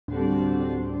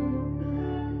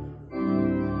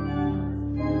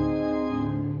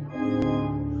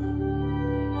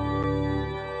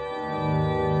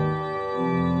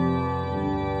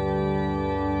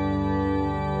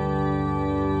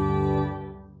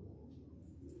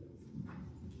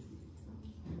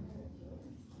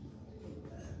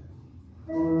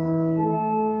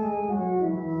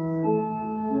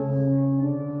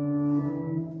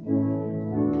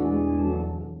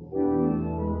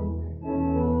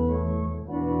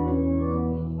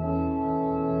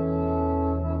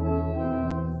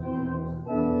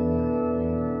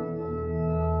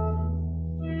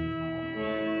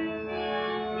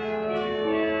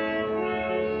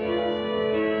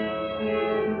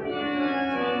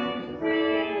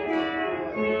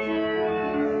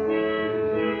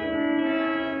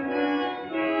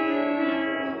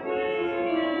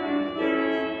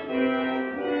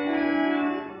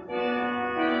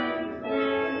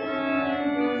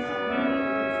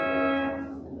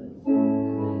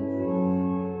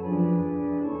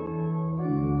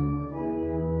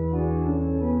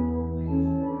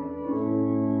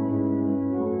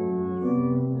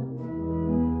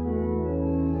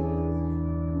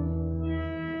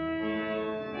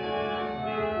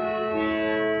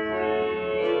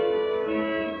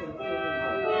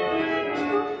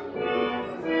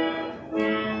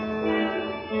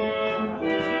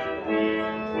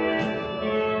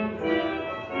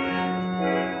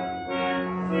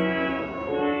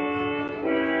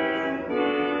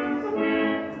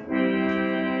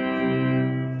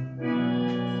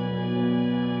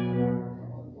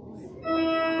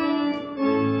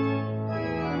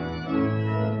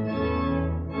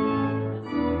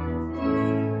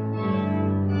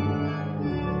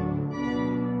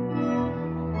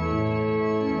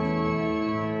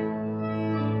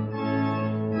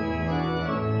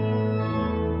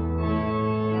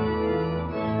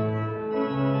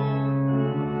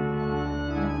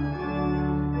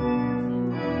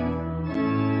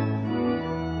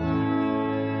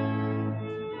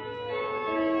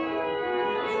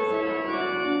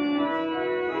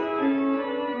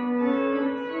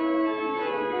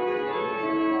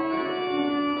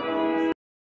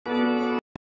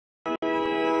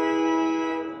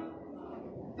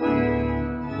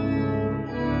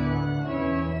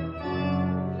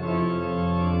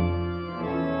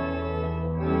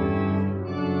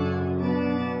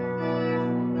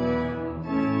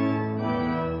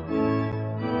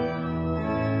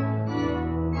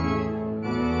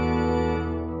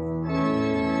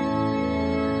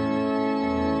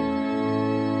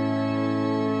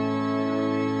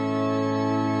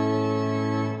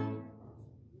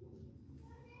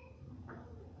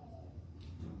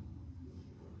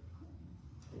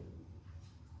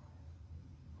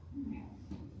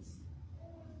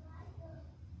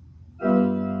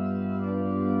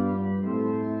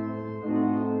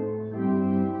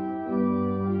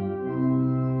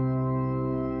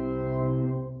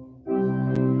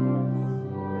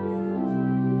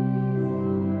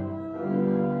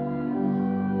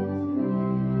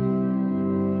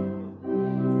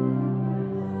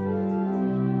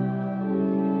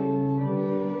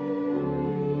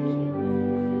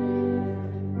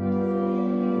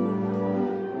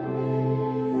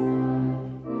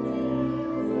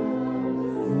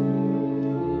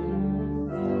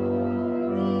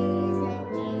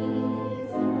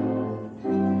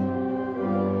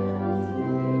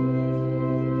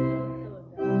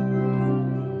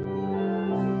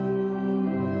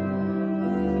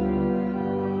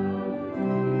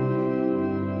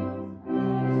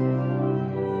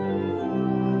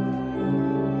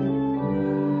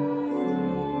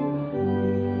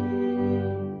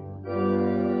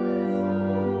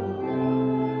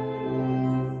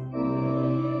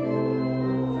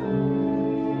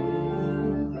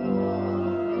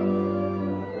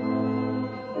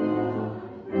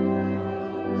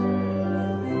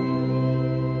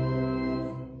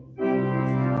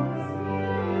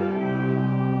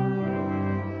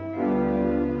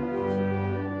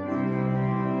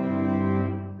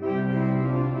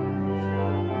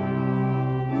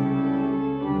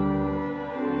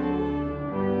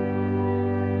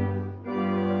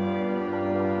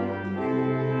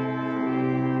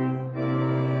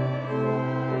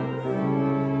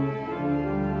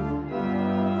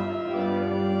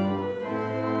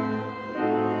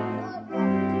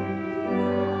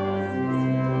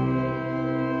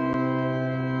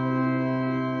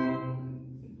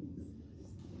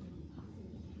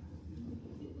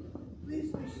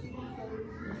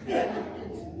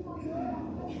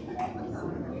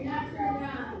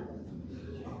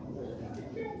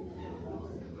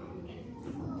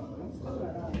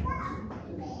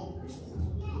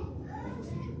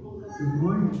Good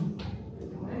morning.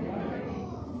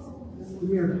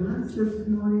 We are blessed this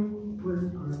morning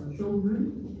with our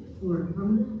children who are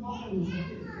coming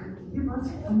to give us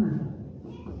honor.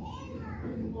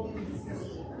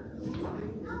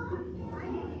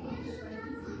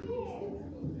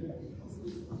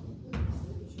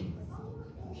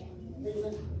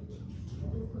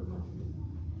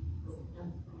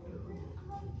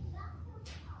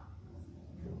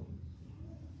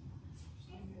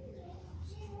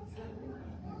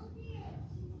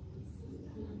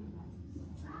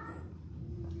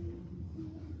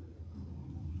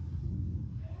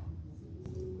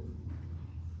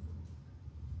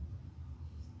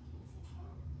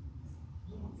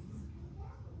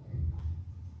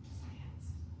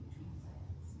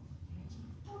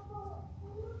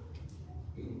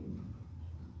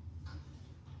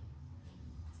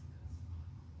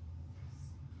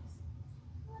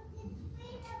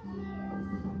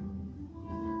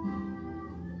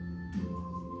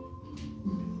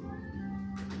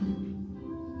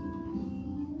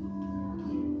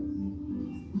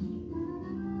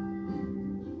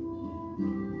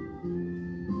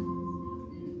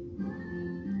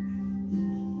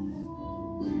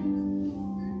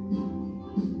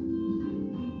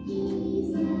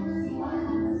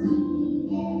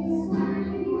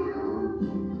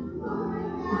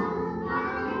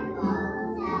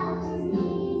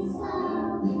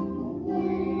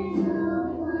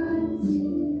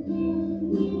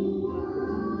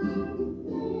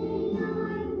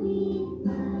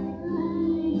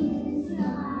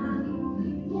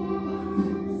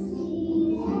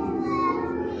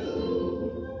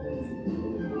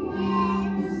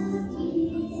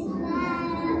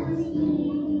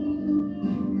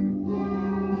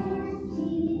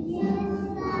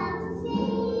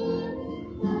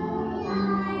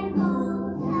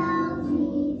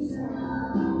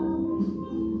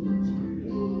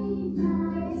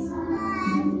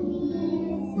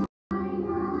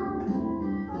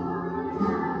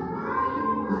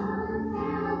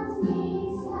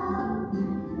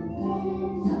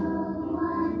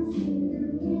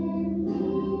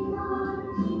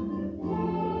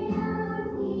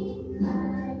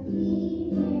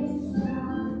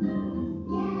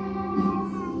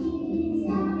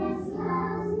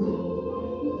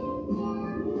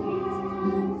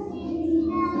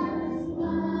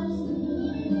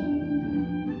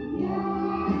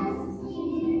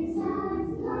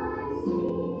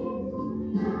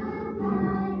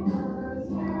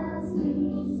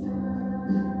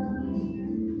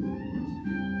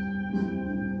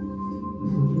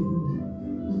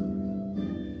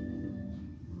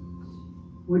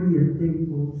 What do you think,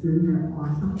 folks? Isn't that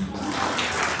awesome?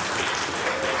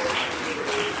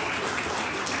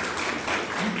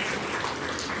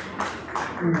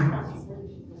 You got that?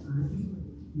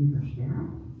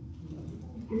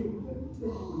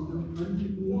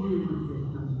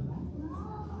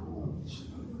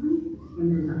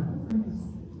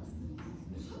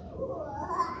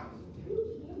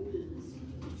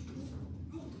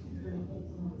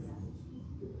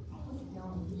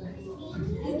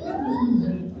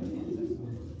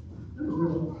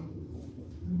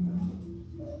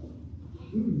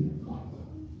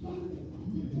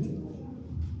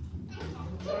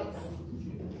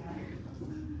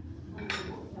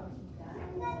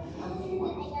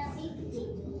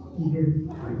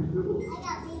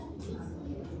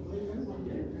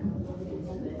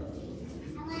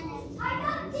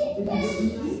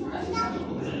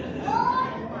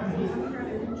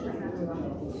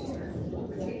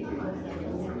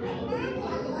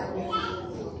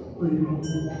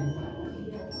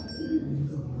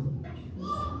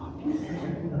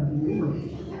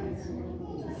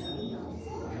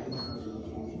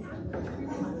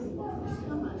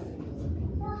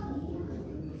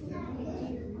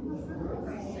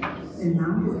 And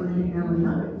now we're going to have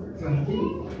another birthday.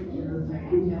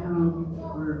 We have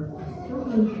our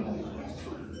children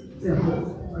that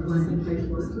are going to take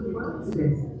work as well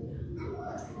today.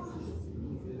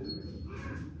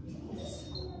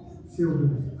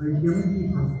 Children are young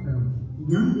people,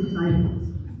 young disciples.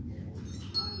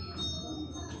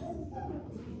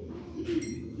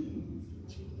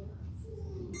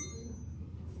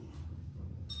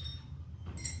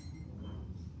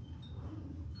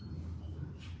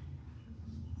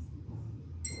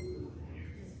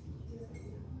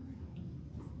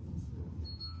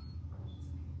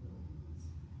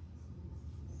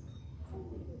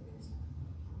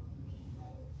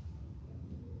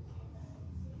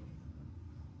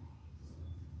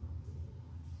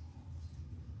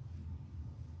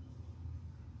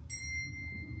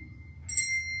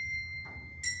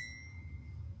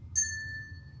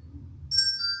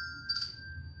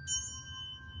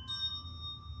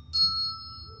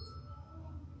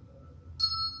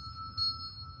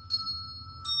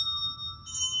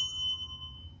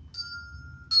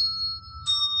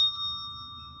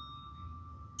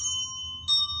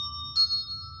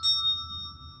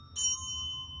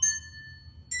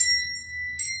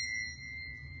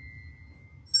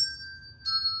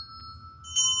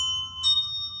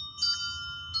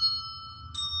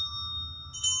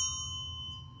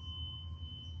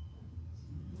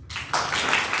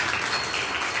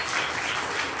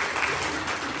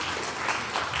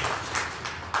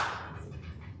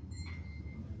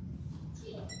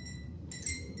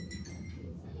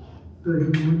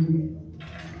 Good morning.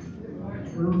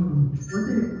 Welcome.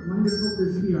 Wasn't it wonderful to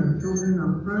see our children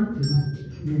up front and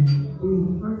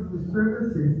being part of the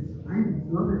service? And I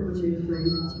love it when they sing,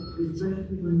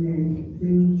 especially when they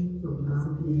sing so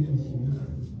loudly and sing.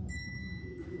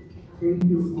 Thank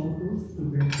you also to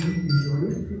Benjamin and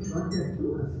Joyce who brought that to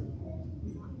us.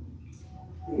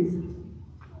 Please,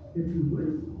 if you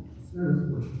would, let us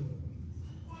worship.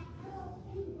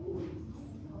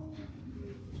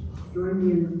 Join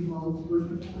me in the small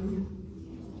worship, please.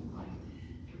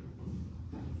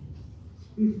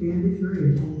 Please stand as you're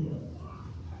able.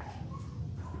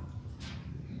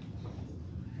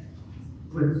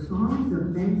 With songs of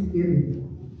thanksgiving,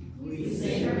 we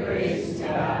sing praise to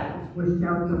God. With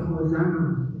shouts of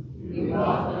Hosanna, we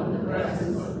welcome the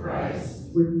presence of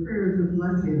Christ. With prayers of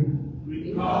blessing,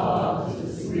 we call out to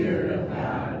the Spirit of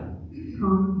God.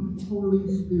 Come, Holy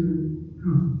Spirit,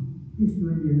 come. Please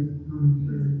join me in common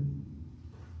prayer.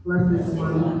 Blessed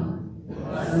One,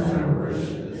 bless our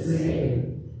worship this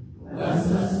day. Bless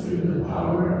us through the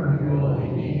power of your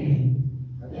holy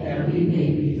name, that we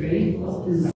may be faithful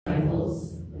disciples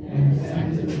and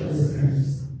attentive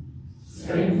listeners.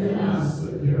 Strengthen us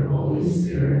with your Holy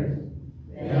Spirit,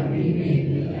 that we may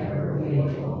be ever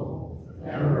wakeful,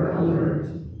 ever alert,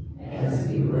 as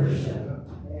we worship,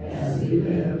 as we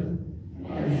live,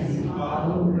 and as we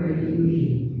follow where you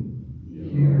lead.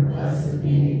 In your blessed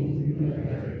name we pray.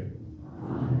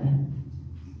 Amen.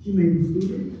 You may be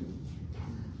seated.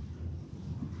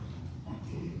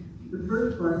 The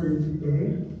first lesson today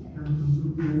comes from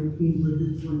Luke 19,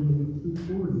 verses 28 through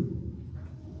 40.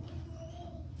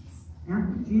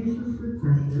 After Jesus had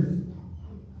said this,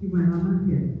 he went on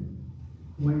ahead,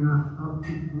 going up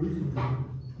to Jerusalem.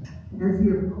 As he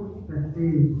approached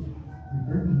Bethphage and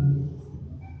Bethany,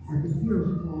 at the hill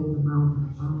called the Mount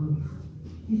of Olives,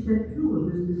 he sent two of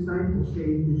his disciples,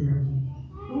 saying to them,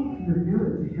 "Go to the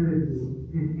village ahead of you,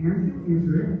 and as you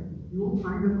enter it, you will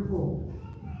find a colt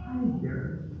tied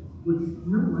there, which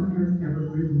no one has ever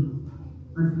ridden.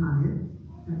 Untie it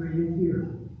and bring it here.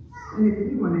 And if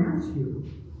anyone asks you,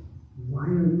 'Why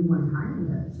are you untying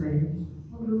that?' say,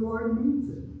 'Well, the Lord needs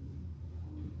it.'"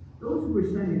 Those who were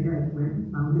sent ahead went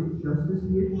and found it just as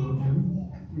he had told them,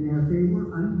 and as they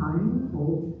were untying the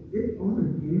colt, its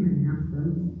owner came and asked them,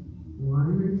 "Why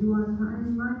are you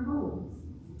untying my colt?"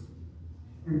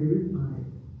 And they replied,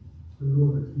 "The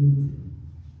Lord needs it."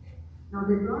 Now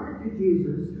they brought it to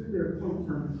Jesus, threw their cloaks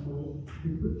on the colt,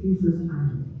 and put Jesus on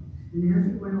it. And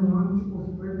as he went along,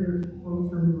 people spread their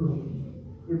cloaks on the road.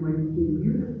 And when he came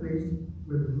near the place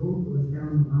where the road goes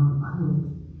down the Mount of Olives,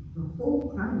 the whole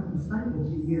crowd of disciples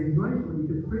began joyfully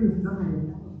to praise God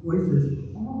with voices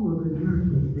all over the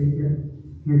miracles they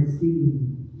had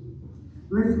seen.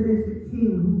 "Blessed is the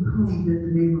King who comes in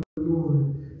the name of the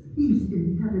Lord. Peace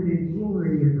in heaven and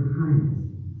glory in the highest."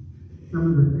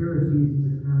 Some of the Pharisees in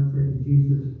the crowd said to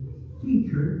Jesus,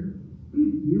 "Teacher,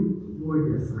 rebuke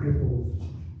your disciples."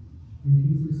 And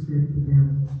Jesus said to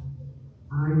them,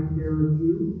 "I tell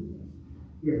you,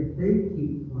 if they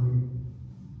keep quiet,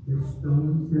 the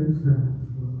stones themselves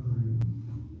will cry."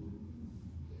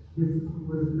 This is the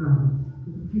word of God to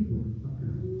the people of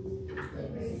God.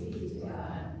 Praise be to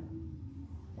God.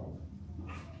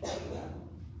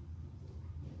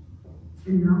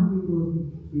 And now we will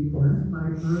be blessed by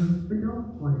our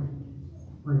adult choir.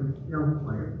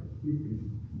 Excuse me.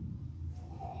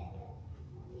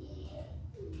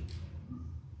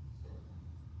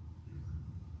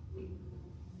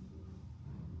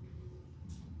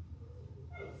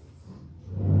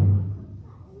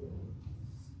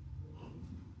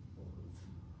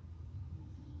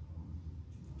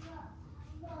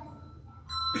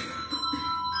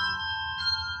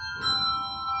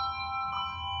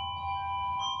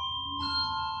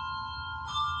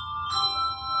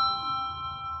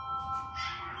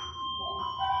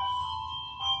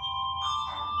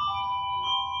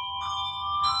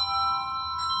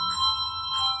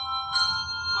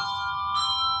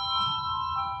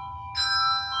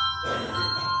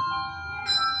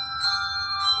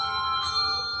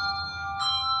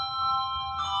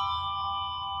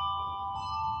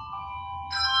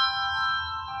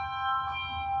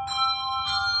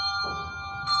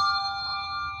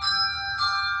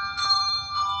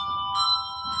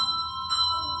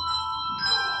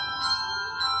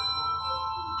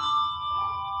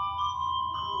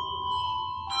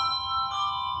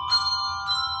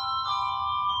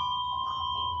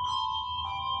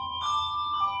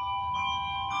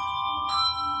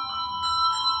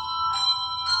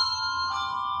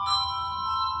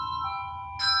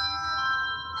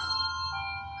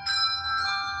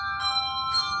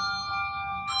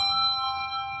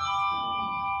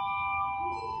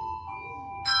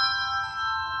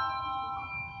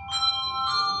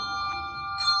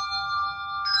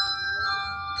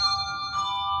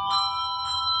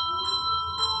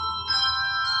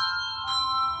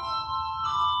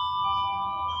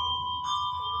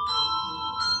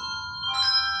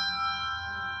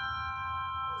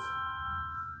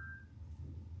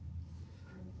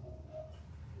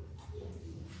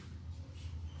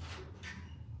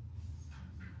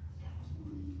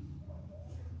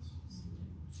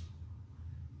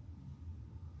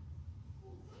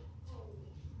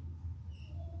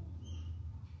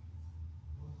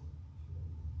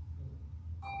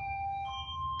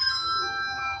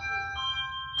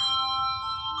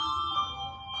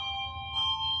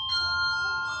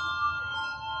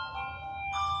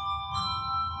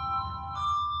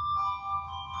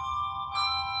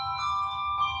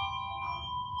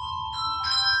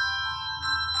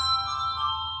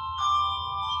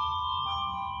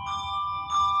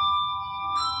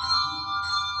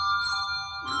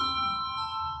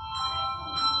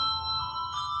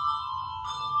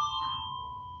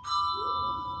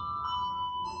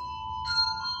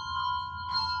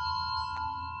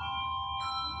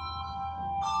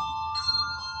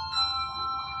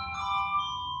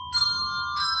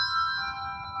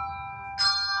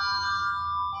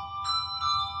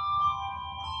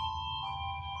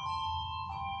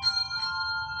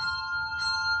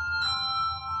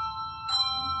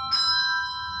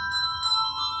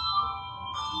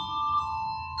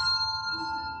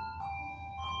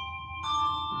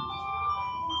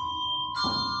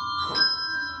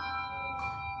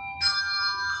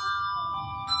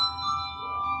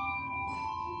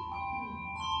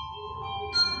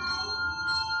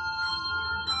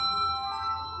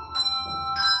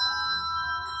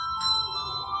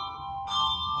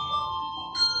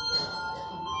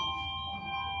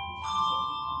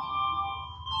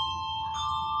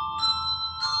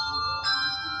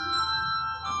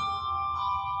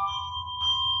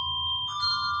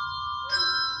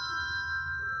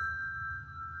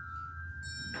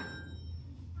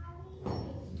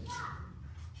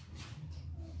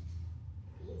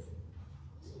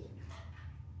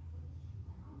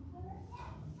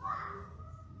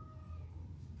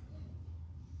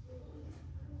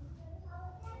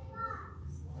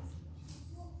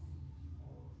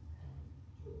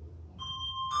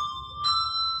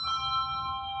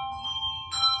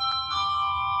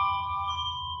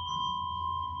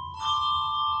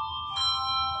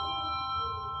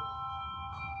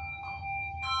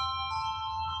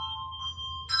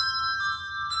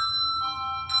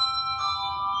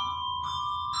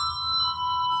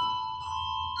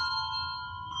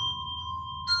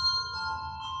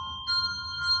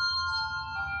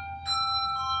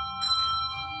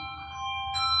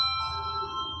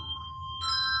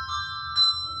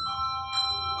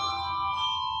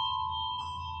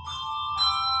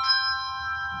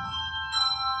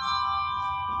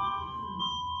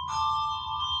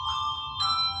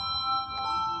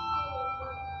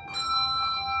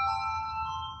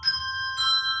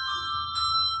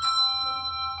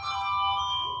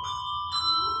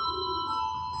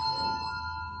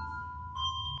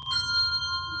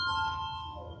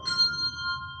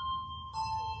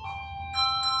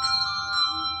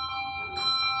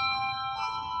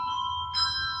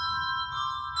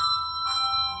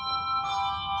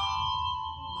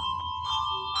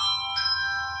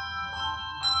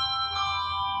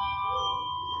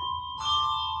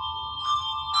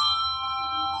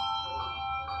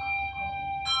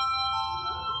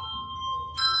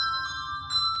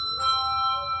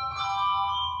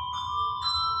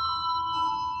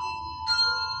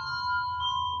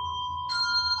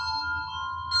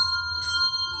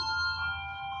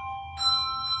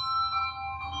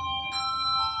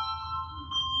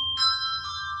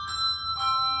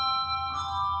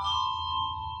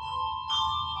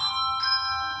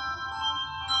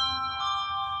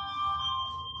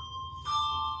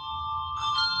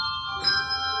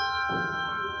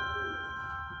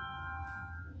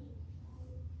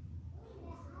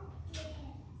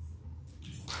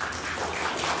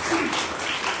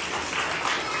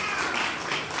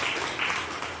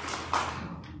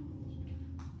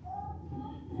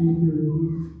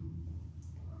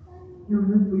 Now,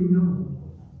 as we know,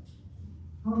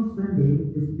 Palm Sunday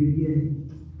is the beginning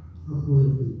of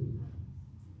Holy Week.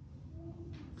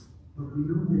 But we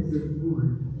know that there's more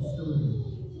to the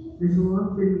story. And so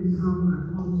often we come on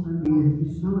Palm Sunday and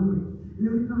we celebrate. And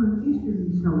then we come on Easter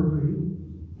and we celebrate.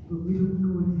 But we don't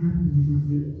know what happened in that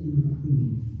week in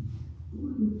between.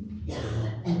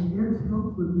 And God's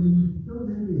help would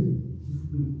fill that in this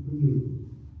week for you.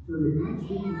 So that next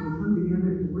week when we come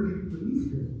together to worship for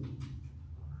Easter,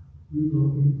 we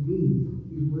will indeed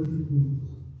be worshiping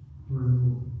for our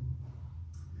Lord.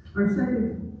 Our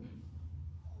second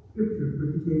scripture for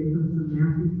today comes from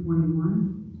Matthew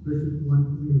 21, verses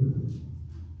 1 through 11.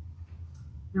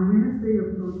 Now, as they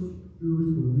approached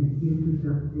Jerusalem and came to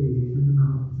Bethphage and the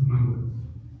Mount of Olives,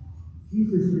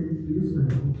 Jesus sent 2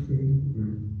 disciples, saying to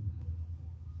them,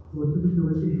 "Go to the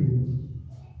village ahead,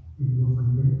 and you will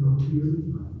find that donkey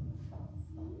you love,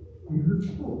 and her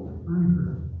colt by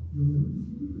her. You will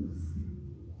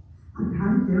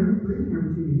untie them and bring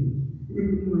them to me. If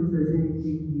anyone says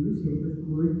anything to you, say that the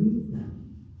Lord needs them.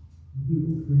 He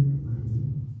will send it by me."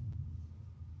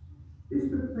 This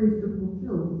took place to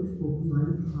fulfill what was spoken by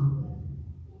the prophet.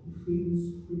 You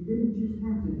see, it didn't just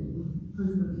happen. It was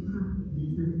because of the prophet that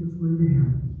said it was going to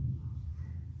happen.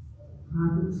 The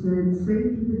prophet said,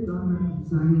 "Say to the daughter of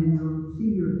Zion,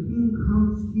 see, your king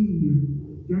comes to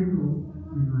you, gentle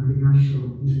and riding on a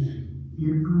donkey,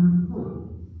 and on a colt,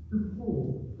 the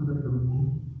foal of a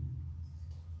donkey."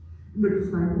 And the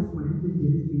disciples went and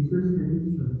did as Jesus had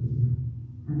instructed them.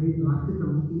 And they brought the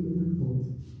donkey and the colt,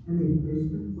 and they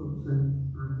placed the cloaks on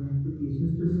them for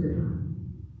Jesus to sit on.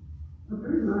 A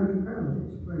very large crowd had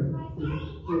spread the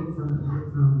cloaks on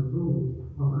the road,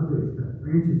 while others cut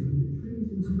branches from the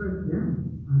trees and spread them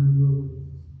on the road.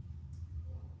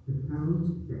 The crowds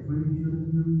that went ahead of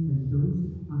him and those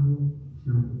that followed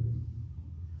shouted,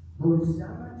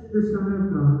 "Hosanna to the Son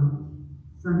of God,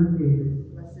 Son of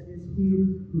David. Blessed is he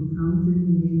who comes in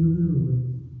the name of the Lord.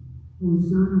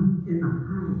 Hosanna in the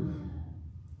highest."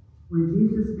 When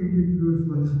Jesus entered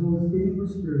Jerusalem, the whole city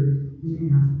was stirred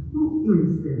and asked, "Who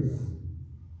is this?"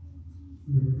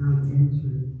 And the crowd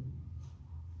answered,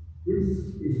 "This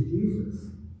is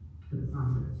Jesus, the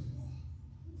prophet,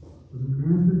 from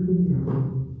Nazareth in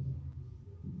Galilee."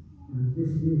 And this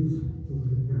is the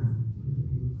word of God for the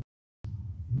people.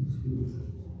 Thanks be to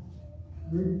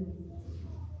God. Ed,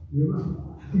 you're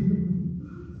up.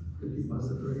 Thank you,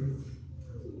 Pastor Freddie.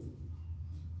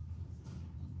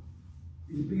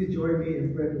 Will you please join me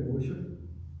in prayer to worship?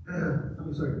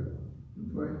 I'm sorry.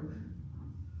 Pray.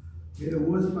 May the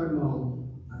words of my mouth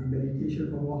and the meditation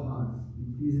from our hearts be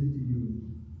pleasing to you,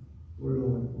 O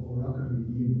Lord, our rock and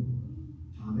redeemer.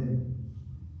 Amen.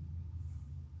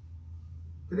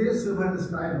 Today's sermon is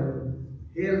titled,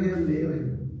 "Hail Him, Nail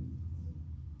Him."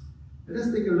 Let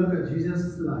us take a look at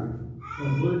Jesus' life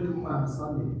from birth to Palm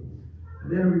Sunday,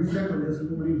 and then reflect on this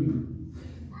holy week.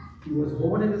 He was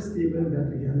born in a stable in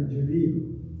Bethlehem in Judea.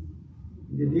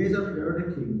 In the days of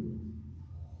Herod the king,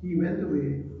 he went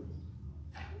away.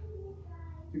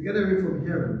 To get away from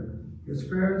Herod, his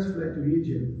parents fled to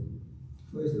Egypt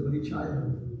for his early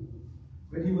childhood.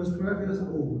 When he was 12 years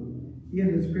old, he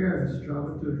and his parents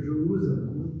traveled to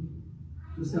Jerusalem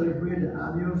to celebrate the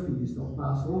annual feast of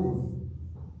Passover.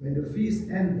 When the feast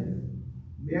ended,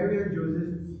 Mary and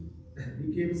Joseph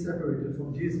became separated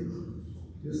from Jesus.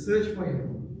 They searched for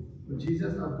him, but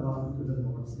Jesus had gone to the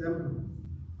Lord's temple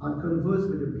and conversed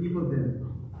with the people there.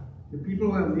 The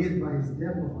people were amazed by his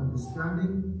depth of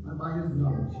understanding and by his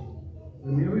knowledge.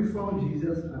 When Mary found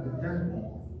Jesus at the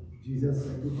temple, Jesus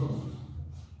said to her,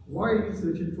 "Why are you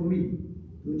searching for me?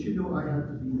 Don't you know I had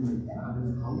to be in my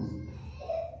Father's house?"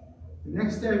 The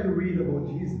next time we read about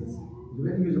Jesus is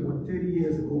when he was about 30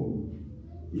 years old.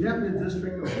 He left the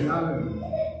district of Galilee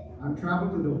and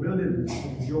traveled to the wilderness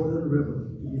of the Jordan River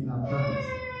to be baptized.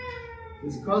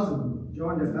 His cousin,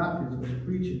 John the Baptist, was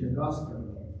preaching the gospel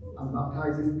and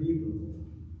baptizing people.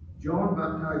 John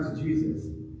baptized Jesus,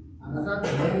 and at that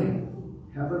moment,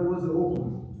 heaven was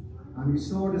opened, and he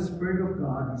saw the Spirit of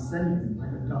God descending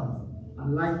like a dove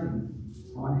and lighting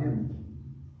on him.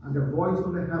 And the voice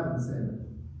from the heaven said,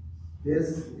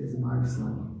 "This is my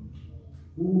Son,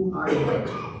 whom I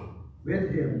love.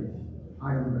 With him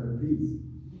I am well pleased."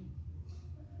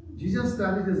 Jesus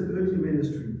started his earthly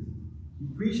ministry. He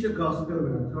preached the gospel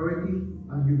with authority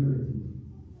and humility.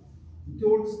 He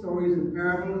told stories and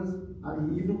parables,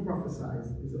 and he even prophesied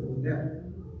his own death.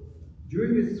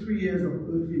 During his 3 years of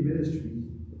earthly ministry,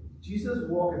 Jesus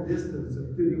walked a distance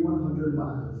of 3,100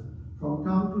 miles from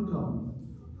town to town,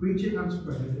 preaching and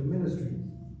spreading the ministry.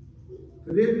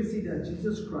 Today we see that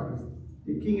Jesus Christ,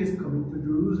 the King, is coming to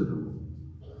Jerusalem.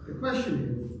 The question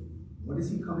is, what is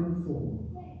he he's coming for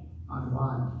and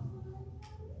why.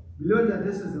 We learn that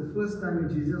this is the first time in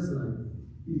Jesus' life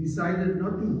he decided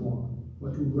not to walk,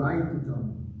 but to ride to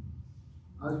town.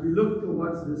 As we look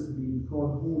towards this week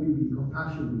called Holy Week,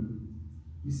 Compassion Week,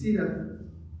 we see that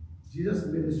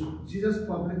Jesus'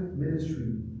 public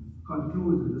ministry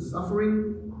concludes with the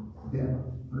suffering, death,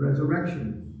 and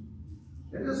resurrection.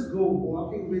 Let us go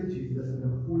walking with Jesus in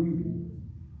the Holy Week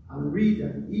and read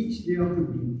that each day of the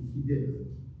week he did.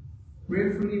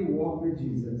 Prayerfully walk with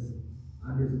Jesus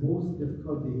on his most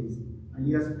difficult days, and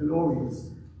yes, glorious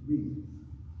week.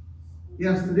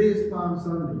 Yes, today is Palm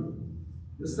Sunday.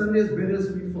 The Sunday is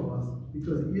bittersweet for us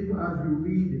because even as we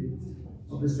read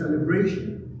of the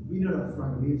celebration, we know that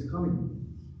Friday is coming.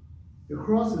 The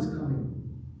cross is coming.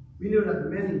 We know that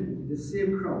many in the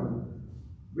same crowd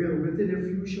will, within a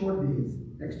few short days,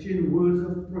 exchange words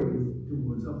of praise to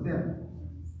words of death,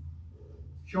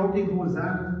 shouting,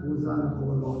 Hosanna, Hosanna,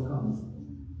 our Lord comes.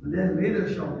 And then later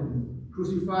shouting,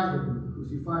 crucify him,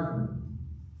 crucify him.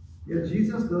 Yet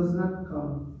Jesus does not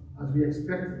come as we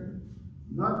expected,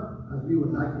 not as we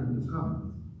would like him to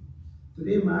come.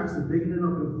 Today marks the beginning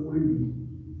of the Holy Week.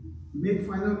 We make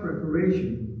final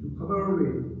preparation to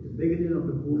commemorate the beginning of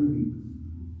the Holy Week.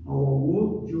 Our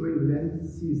work during Lent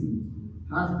season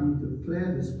has been to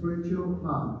clear the spiritual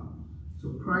path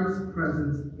so Christ's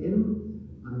presence in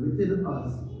and within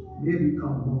us may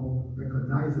become more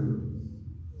recognizable.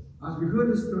 As we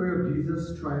heard the story of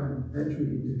Jesus' triumphant entry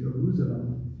into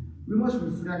Jerusalem, we must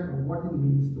reflect on what it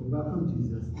means to welcome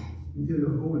Jesus into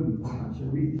the Holy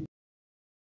Compassion Week.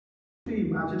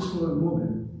 Imagine for a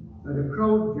moment that a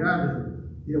crowd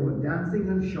gathered, they were dancing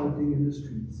and shouting in the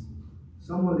streets.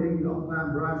 Some were laying long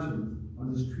palm branches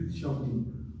on the streets shouting,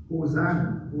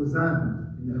 Hosanna,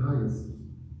 Hosanna in the highest.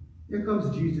 Here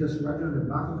comes Jesus riding on the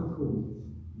back of a colt,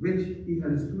 which he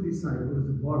and his 2 disciples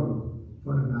borrowed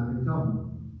from a man in town.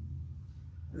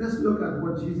 Let's look at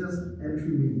what Jesus'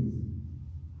 entry means.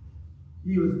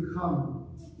 He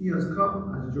has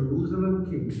come as Jerusalem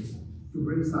King to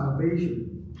bring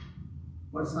salvation.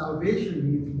 But salvation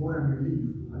means more than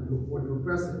relief for the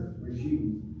oppressive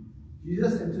regime.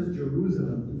 Jesus enters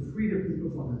Jerusalem to free the people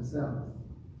from themselves.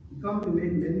 He comes to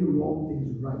make many wrong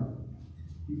things right.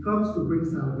 He comes to bring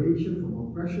salvation from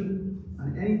oppression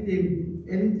and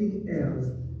anything else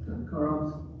that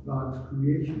corrupts God's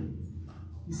creation.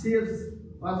 He saves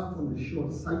us from the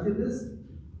short-sightedness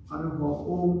and of our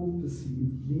own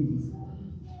perceived needs.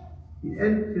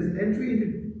 His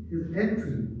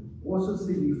entry also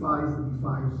signifies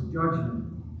divine judgment.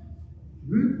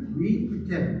 We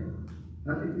pretend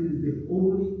that it is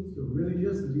only the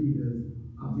religious leaders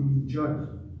are being judged,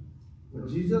 but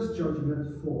Jesus'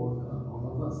 judgment falls on all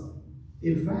of us.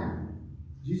 In fact,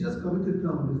 Jesus coming to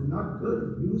town is not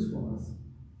good news for us.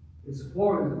 It's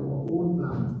foreign to our own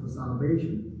plans for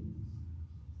salvation.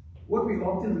 What we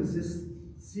often resist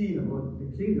seeing about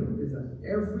the kingdom is that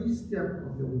every step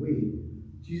of the way,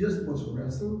 Jesus must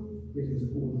wrestle with his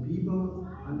own people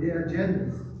and their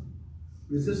agendas.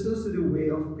 Resistance to the way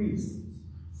of peace,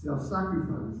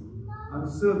 self-sacrifice, and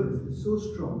service is so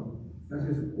strong that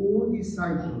his own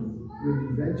disciples will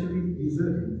eventually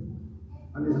desert him,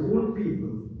 and his own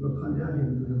people will condemn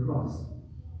him to the cross.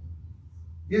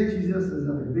 Here Jesus is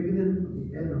at the beginning of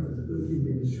the end of his earthly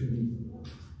ministry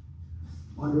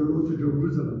on the road to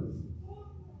Jerusalem.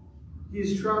 He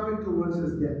is traveling towards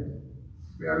his death,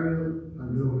 burial,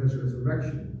 and his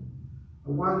resurrection.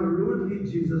 And while the road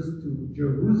leads Jesus to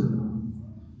Jerusalem,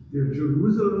 the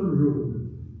Jerusalem road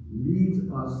leads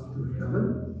us to heaven.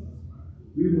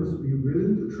 We must be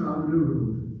willing to travel the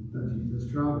road that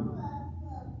Jesus traveled.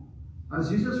 As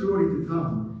Jesus rode into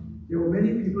town, there were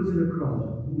many people in the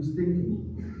crowd who was thinking,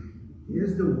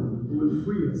 here's the one who will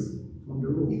free us from the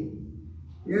road.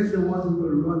 Here's the one who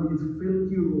will run these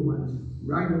filthy Romans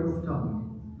right out of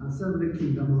town and settle the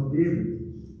kingdom of David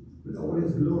with all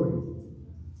his glory.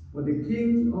 But the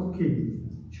King of Kings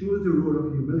chose the road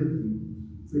of humility,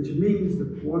 which means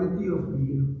the quality of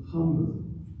being humble.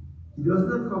 He does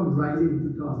not come riding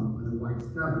into town on a white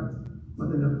stallion, but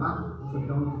in the back of a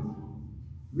donkey,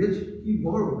 which he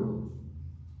borrowed.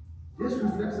 This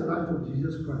reflects the life of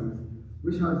Jesus Christ,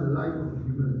 which has the life of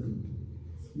humility.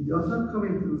 He does not come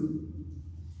into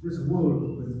this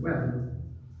world with wealth,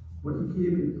 but he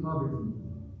came in poverty.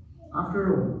 After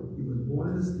all, he was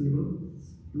born in a stable.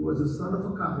 He was the son of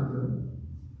a carpenter.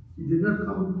 He did not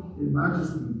come in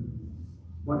majesty,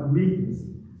 but meekness.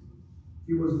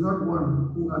 He was not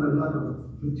one who had a lot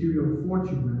of material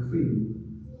fortune and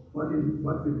fame, but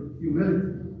with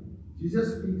humility.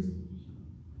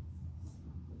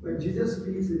 When Jesus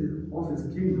speaks of his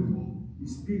kingdom, he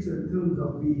speaks in terms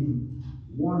of being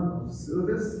one of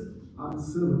service and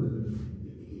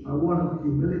servanthood, a one of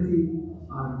humility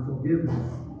and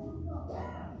forgiveness.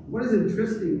 What is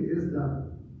interesting is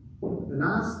that the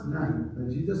last night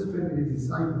that Jesus spent with his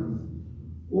disciples,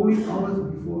 only hours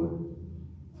before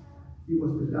he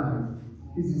was to die,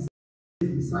 his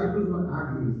disciples were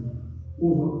arguing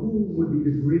over who would be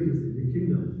the greatest in the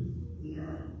kingdom.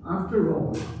 After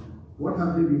all, what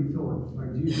have they been taught by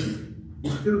Jesus? They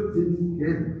still didn't get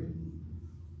it.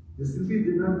 They simply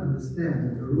did not understand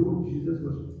that the road Jesus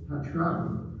had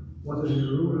traveled was a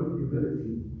road of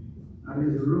humility, and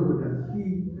is a road that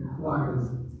he requires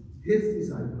his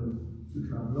disciples to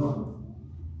travel on.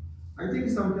 I think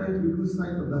sometimes we lose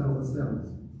sight of that ourselves.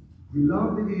 We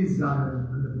love the desire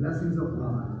and the blessings of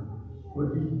God,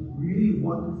 but we really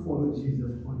want to follow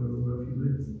Jesus on the road of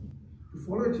humility. To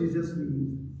follow Jesus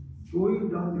means going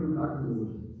down the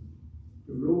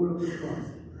road of the cross.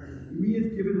 It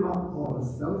means giving up our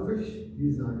selfish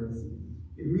desires.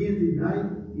 It means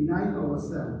denying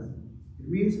ourselves. It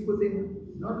means putting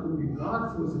not only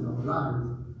God first in our lives,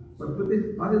 but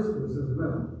putting others first as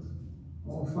well.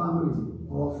 Our family,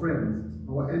 our friends,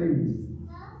 our enemies.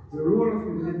 The road of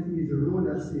humility is a road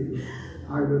that says,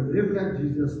 I will live like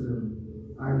Jesus lived.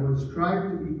 I will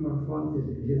strive to be confronted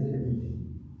in his image.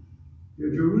 The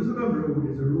Jerusalem road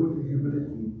is a road to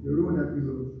humility, the road that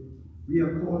we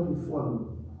are called to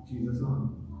follow Jesus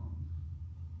on.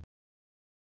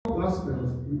 In the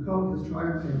Gospels recount his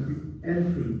triumphant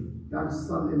entry that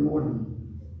Sunday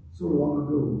morning, so long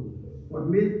ago, but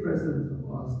made present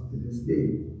of us to this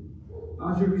day.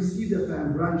 As you receive the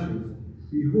palm branches,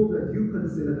 we hope that you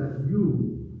consider that you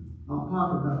are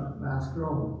part of that vast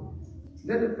crowd.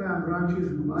 Let the palm branches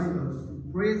remind us to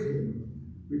praise him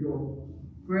with your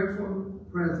prayerful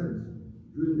presence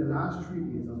during the last 3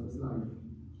 days of his life.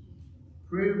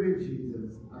 Pray with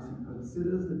Jesus as he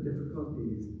considers the difficult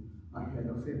days ahead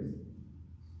of him.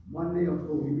 Monday of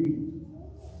Holy Week.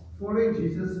 Following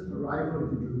Jesus' arrival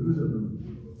in Jerusalem,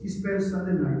 he spent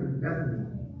Sunday night in Bethany,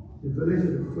 the village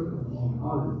at the foot of Mount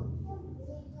Olive.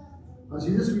 As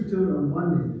Jesus returned on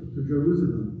Monday to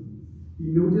Jerusalem, he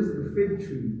noticed a fig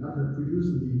tree that had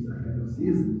produced leaves ahead of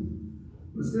season.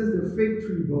 But since the fig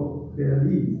tree bore bare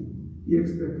leaves, he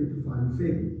expected to find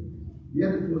fig.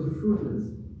 Yet it was fruitless.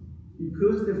 He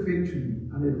cursed the fig tree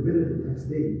and it withered the next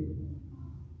day.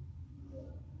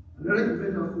 Another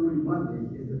event of Holy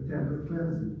Monday is the temple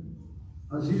cleansing.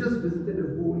 As Jesus visited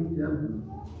the holy temple,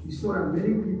 he saw that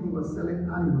many people were selling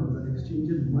animals and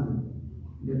exchanging money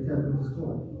in the temple's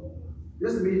court.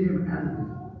 This made him angry,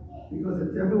 because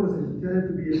the temple was intended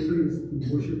to be a place to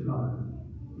worship God,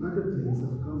 not a place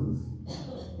of commerce.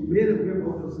 He made a whip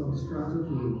out of some strands of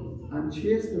wood and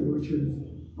chased the merchants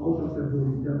out of the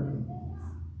holy temple.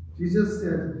 Jesus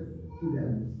said to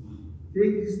them,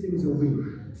 "Take these things away.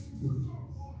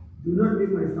 Do not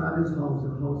make my Father's house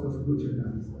a house of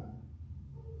merchandise."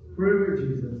 Pray with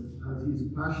Jesus as he is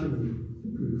passionate to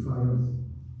purify us.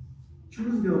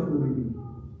 Tuesday of Holy Week.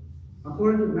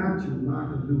 According to Matthew,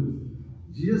 Mark, and Luke,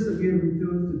 Jesus again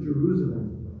returns to Jerusalem,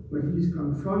 where he is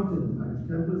confronted by the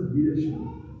temple's leadership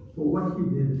for what he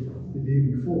did the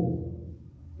day before.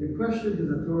 They question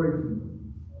his authority.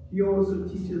 He also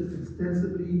teaches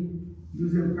extensively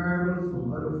using parables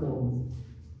from other forms.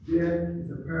 There is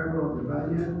the parable of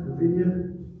the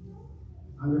vineyard,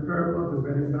 and the parable of the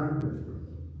wedding banquet.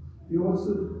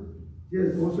 There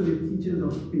is also the teaching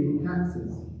of paying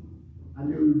taxes,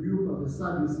 and the rebuke of the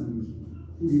Sadducees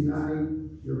who deny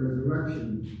the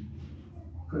resurrection.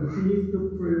 Continue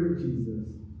to pray with Jesus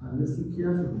and listen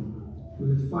carefully to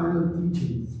his final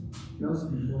teachings just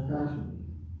before Passion.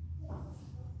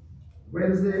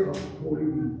 Wednesday of Holy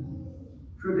Week.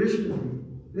 Traditionally,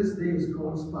 this day is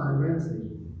called Spy Wednesday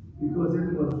because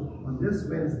it was on this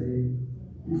Wednesday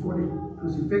before the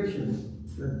crucifixion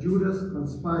that Judas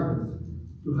conspired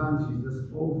to hand Jesus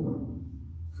over.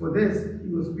 For this, he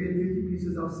was paid 50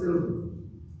 pieces of silver.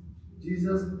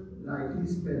 Jesus likely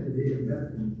spent the day in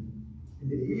Bethany. In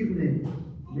the evening,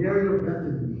 Mary of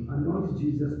Bethany anointed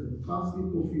Jesus with costly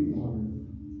perfume oil.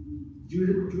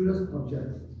 Judas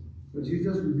objects, but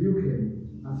Jesus rebuked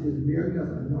him and says Mary has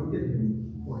anointed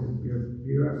him for his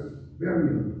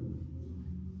burial.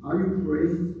 Are you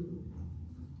praying?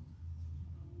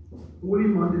 Holy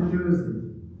Monday, Thursday.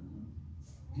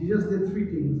 Jesus did 3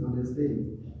 things on this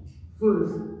day.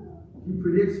 First, he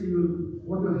predicts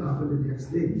what will happen the next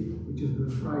day, which is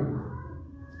Good Friday.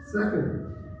 Second,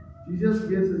 Jesus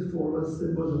gives his followers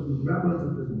symbols of the remnants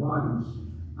of his body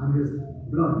and his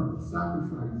blood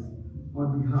sacrificed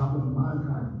on behalf of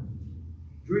mankind.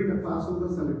 During the Passover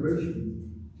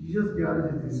celebration, Jesus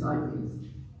gathered his disciples.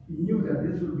 He knew that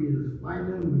this would be his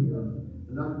final meal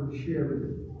that he would share with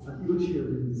that he would share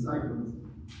with his disciples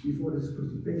before his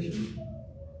crucifixion.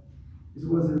 It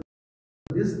was at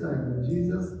this time that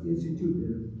Jesus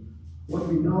instituted what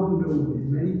we now know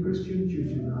in many Christian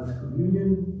churches as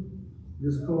communion. It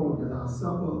is called the Last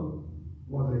Supper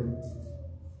or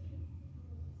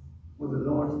the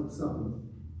Lord's Supper.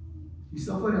 He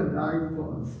suffered and died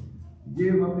for us. He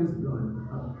gave up his blood,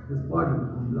 his body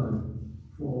and blood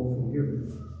for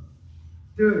forgiveness.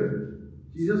 Third,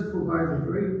 Jesus provides a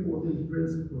very important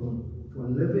principle for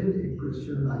living a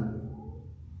Christian life.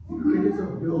 The greatest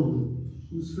of those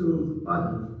who serve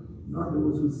others, not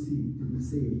those who seek to be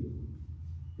saved.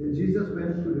 Then Jesus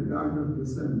went to the Garden of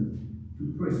Gethsemane to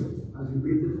pray as he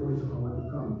waited for his hour to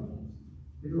come.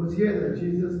 It was here that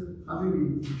Jesus, having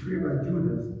been betrayed by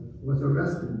Judas, was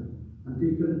arrested and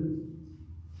taken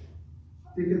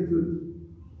to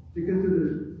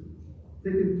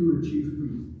the chief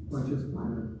priest, Pontius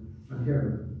Pilate, and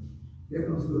Herod. There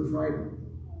comes Good Friday.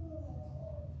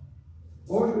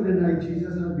 All through the night,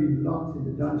 Jesus had been locked in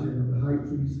the dungeon of the high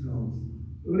priest's house.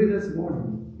 Early this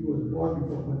morning, he was brought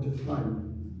before Pontius Pilate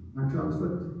and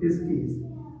transferred his case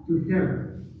to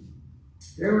Herod.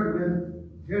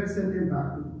 Herod sent him back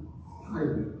to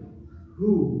Pilate, who,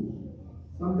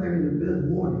 sometime in the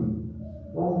mid-morning,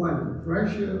 bound by the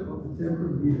pressure of the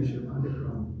temple leadership and the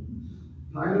crowd,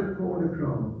 Pilate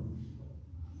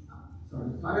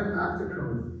asked the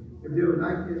crowd if they would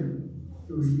like him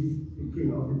to release the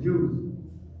king of the Jews.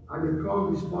 And the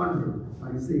crowd responded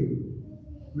by saying,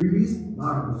 "Release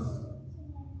Barabbas."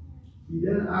 He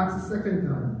then asked a second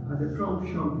time, and the crowd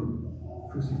shouted,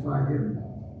 "Crucify him."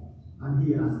 And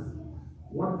he asked,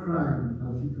 "What crime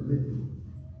has he committed?"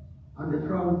 And the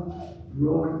crowd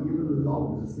roared even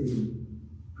louder, saying,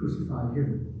 "Crucify him."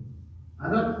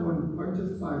 At that point,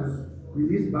 Pontius Pilate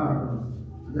released Barabbas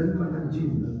and then condemned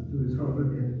Jesus to his horrible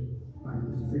death by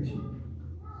crucifixion.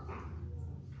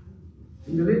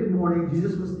 In the late morning,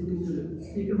 Jesus was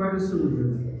taken by the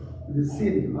soldiers to the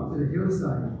city up to the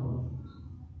hillside of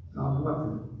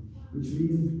Kaukauna, which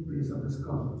means place of the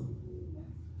skull.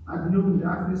 At noon,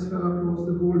 darkness fell across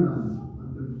the whole land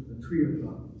until 3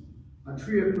 o'clock. At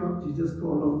 3 o'clock, Jesus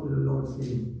called out to the Lord,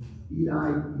 saying, "Eli,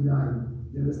 Eli,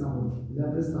 lama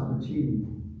sabachthani,"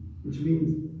 which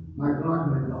means, my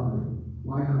God,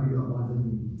 why have you abandoned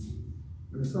me?"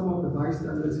 When some of the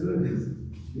bystanders heard this,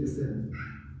 they said,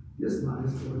 "This man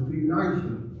is called to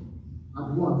Elijah."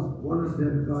 At once, one of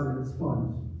them got a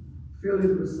sponge, filled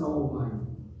it with sour wine,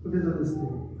 put it on the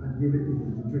stick, and gave it to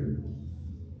him to drink.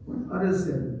 But others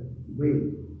said,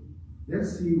 "Wait,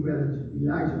 let's see whether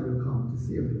Elijah will come to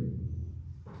save him."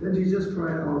 Then Jesus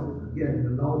cried out again in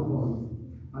a loud voice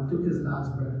and took his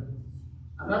last breath.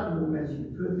 At that moment,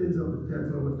 the curtains of the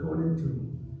temple were torn in two.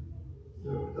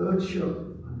 The earth shook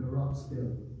and the rock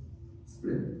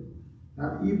split.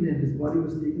 That evening, his body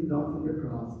was taken down from the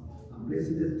cross and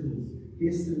placed in the tomb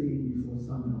hastily before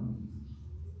sundown.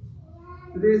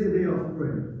 Today is a day of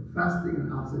prayer, fasting,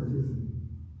 and absenteeism.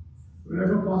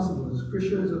 Wherever possible,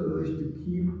 Christians are urged to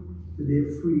keep the day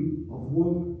free of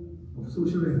work, of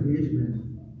social engagement,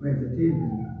 or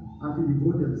entertainment, and to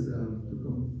devote themselves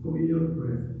to communal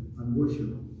prayer and worship.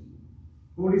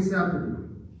 Holy Saturday.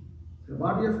 The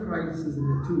body of Christ is in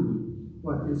the tomb,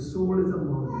 but his soul is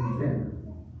among the dead,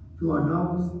 to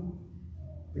announce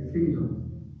the kingdom.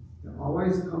 The hour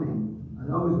is coming, and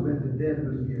now is when the dead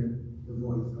will hear the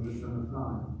voice of the Son of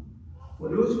God. For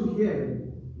those who hear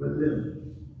it will live.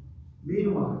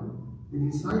 Meanwhile, the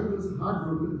disciples,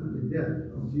 heartbroken at the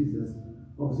death of Jesus,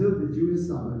 observed the Jewish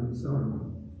Sabbath in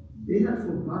sorrow. They had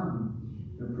forgotten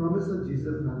the promise of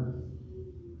Jesus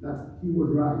that he would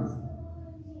rise.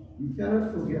 We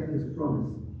cannot forget his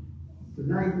promise.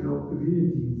 Tonight in our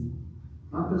communities,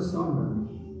 after sunrise,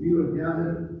 we will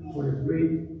gather for the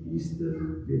great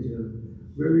Easter vigil,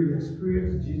 where we will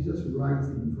experience Jesus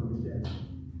rising from the dead.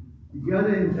 We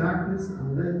gather in darkness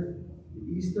and light the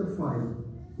Easter fire,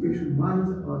 which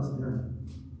reminds us that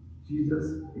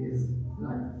Jesus is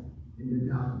light in the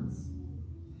darkness.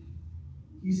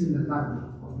 He's in the light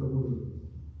of the world.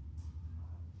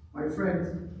 My friends,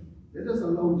 let us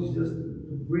allow Jesus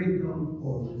to break down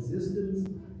our resistance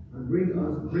and bring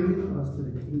us to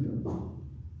the kingdom.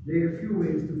 There are a few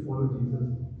ways to follow Jesus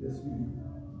this week.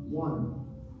 1.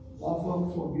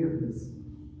 Offer forgiveness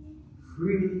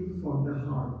freely from the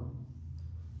heart.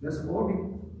 Let's all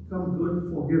become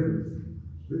good forgivers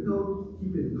without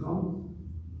keeping count,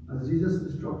 as Jesus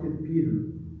instructed Peter.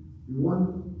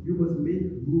 You must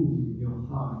make room in your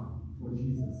heart for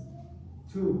Jesus.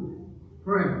 2.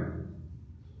 Prayer.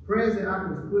 Prayer is the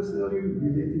act of personally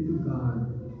relating to God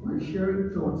by sharing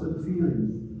thoughts and feelings.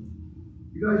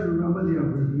 You guys remember the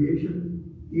abbreviation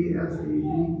ASAP?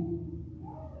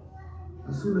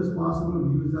 as soon as possible.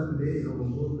 We use that today in our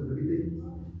work and everything.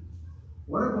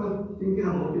 What about thinking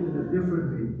about it in a different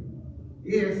way?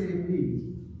 ASAP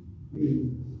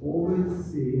means always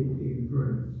saying a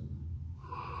prayer.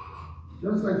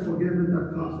 Just like forgiveness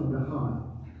that comes from the heart,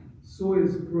 so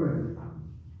is prayer.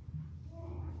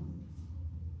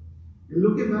 And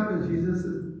looking back at Jesus'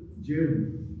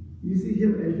 journey, you see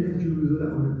him entering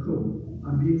Jerusalem on a coat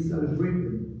and being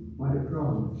celebrated by the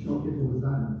crowd, shouting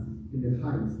Hosanna in the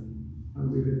heights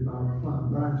and waving palm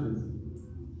branches.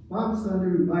 Palm Sunday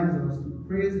reminds us to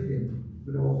praise him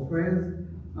with our prayers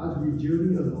as we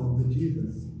journey along with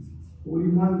Jesus. Holy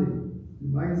Monday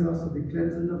reminds us of the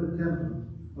cleansing of the temple,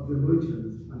 of the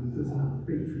merchants, and the person of the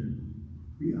fig tree.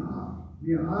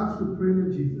 We are asked to pray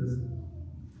with Jesus,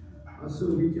 and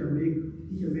so he can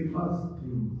make us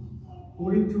clean.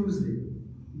 Holy Tuesday,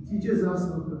 he teaches us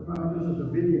of the parables of the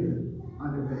vineyard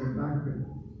and the wedding banquet.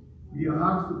 We are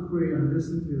asked to pray and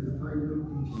listen to his final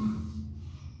teachings.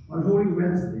 On Holy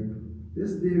Wednesday,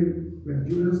 this day when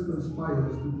Judas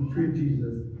conspires to betray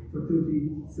Jesus for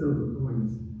 30 silver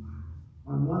coins.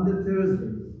 On Monday,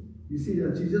 Thursday, you see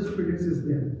that Jesus predicts his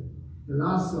death, the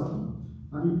Last Supper,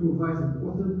 and he provides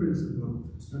important principle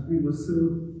that we must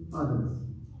serve others.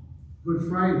 Good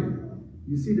Friday,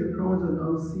 you see the crowds are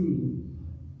now seeing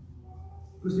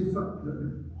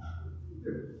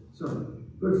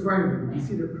Good Friday, you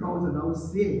see the crowds are now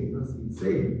saying,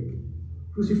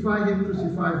 crucify him,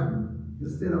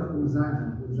 instead of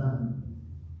Hosanna, Hosanna.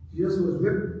 Jesus was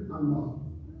whipped and mocked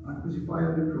and crucified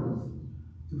on the cross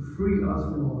to free us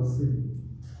from our sin.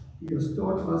 He has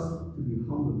taught us to be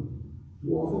humble, to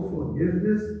offer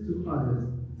forgiveness to others,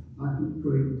 and to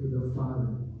pray to the Father.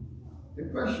 The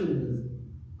question is,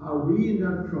 are we in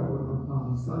that crowd on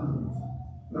Palm Sunday,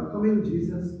 welcoming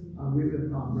Jesus and waving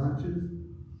palm branches?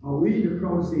 Are we in the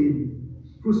crowd saying,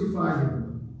 crucify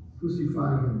him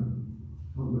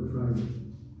on Good Friday?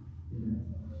 Amen.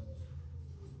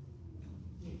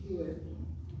 Thank you.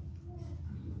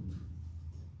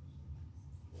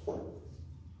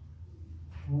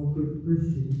 All good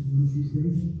Christians, wouldn't you say?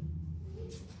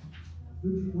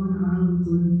 Which one are we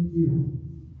going to do?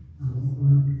 Are we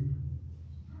going to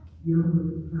yell at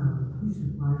the crowd,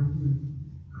 crucify him,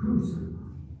 crucify?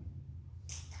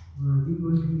 Or are we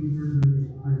going to remember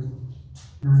that Christ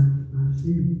died for our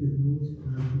sins and rose for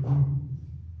us again?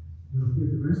 We'll hear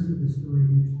the rest of the story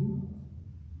next week.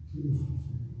 Easter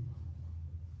Sunday.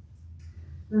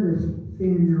 Let us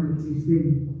stand now as we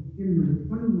sing hymn number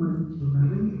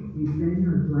 2111. We sang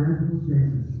our glad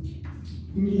hosannas.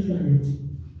 Stand today.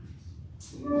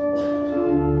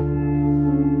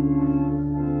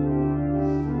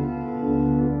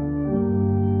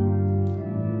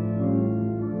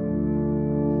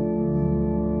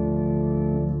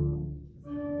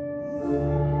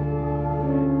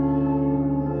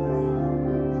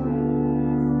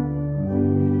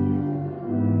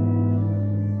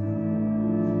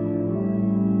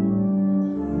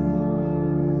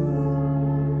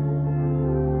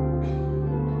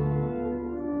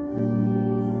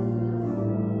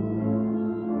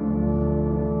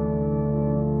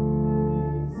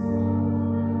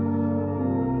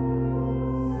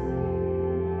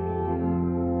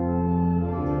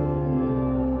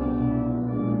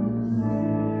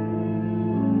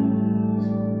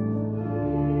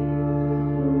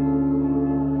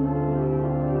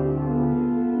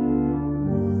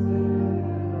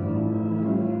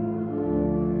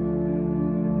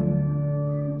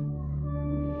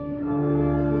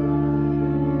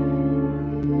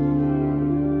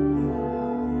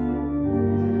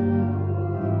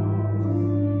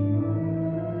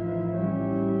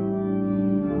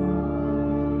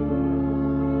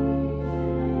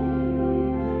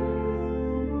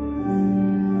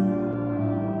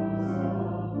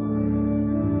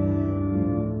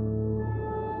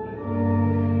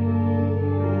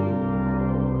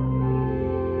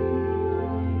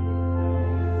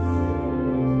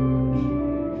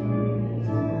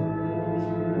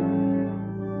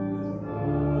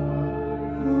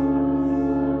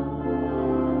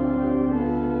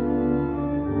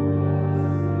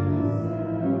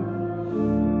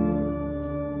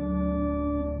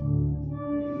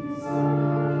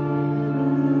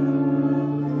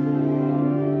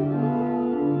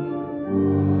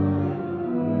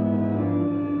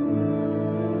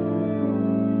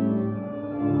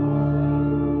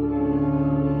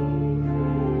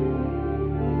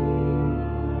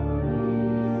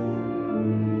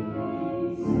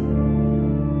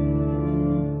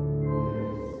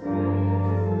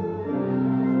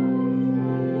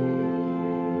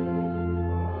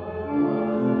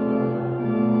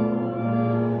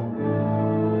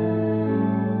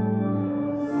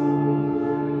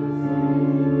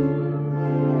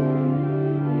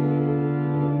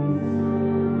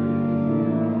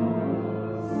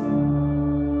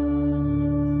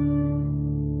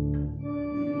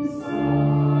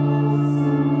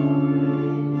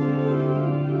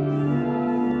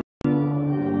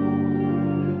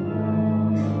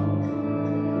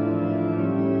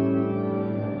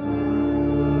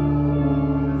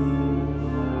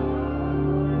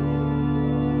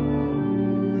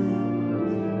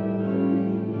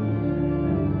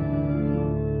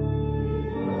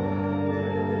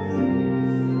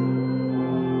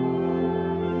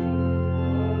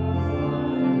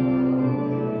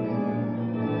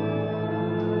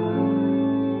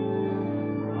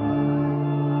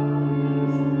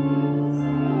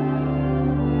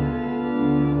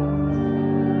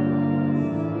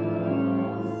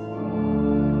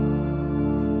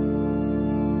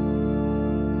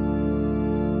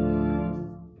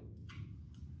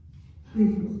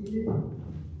 We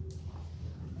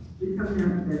come now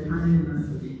to that time in our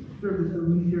service when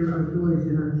we share our joys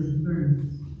and our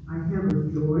concerns. I have a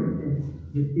joy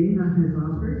that Dana has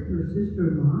offered. Her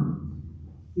sister-in-law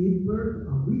gave birth a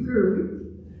week early.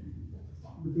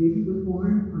 The baby was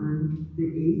born on the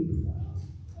 8th.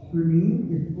 Her name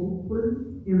is Oakland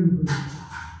Ember.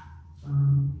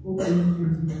 Oakland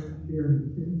Ember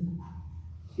Barrington.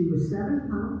 She was 7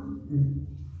 pounds and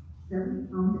 7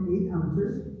 pounds 8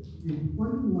 ounces and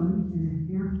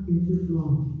 21.5 inches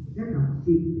long. That's a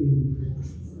big baby,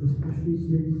 especially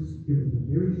since it was a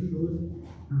very short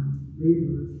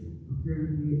labor.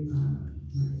 Apparently,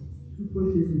 2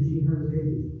 pushes and she had a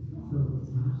baby. So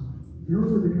those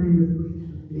are the kind of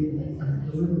pushes babies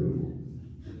delivery.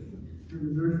 And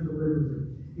the nurse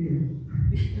delivered. And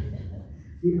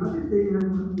the other thing I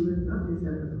want to lift up is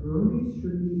that the bronies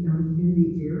should be in the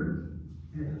air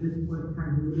at this point in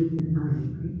time. We live in time,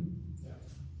 right?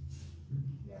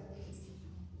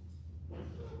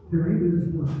 Did I do this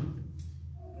morning?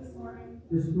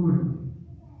 This morning.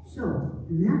 So,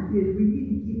 in that case, we need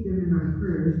to keep them in our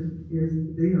prayers as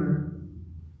they are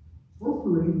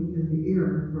hopefully in the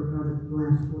air for about the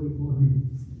last 44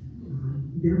 minutes.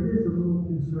 That is a little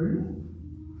concerning.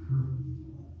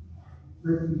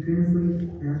 Let's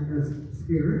translate that as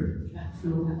scared. So,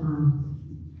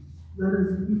 let us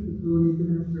keep the bronies in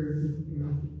our prayers as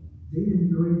they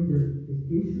enjoyed their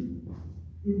vacation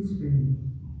in Spain.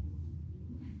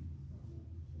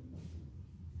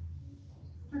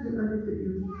 I've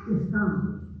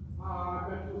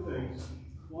got 2 things.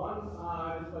 One,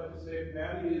 I'd just like to say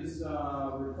Patty is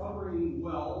recovering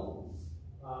well.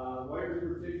 Wires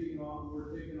were taken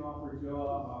off her jaw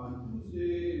on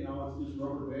Tuesday. Now it's just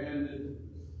rubber banded,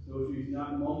 so she's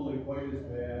not mumbling quite as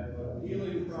bad. But the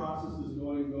healing process is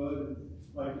going good.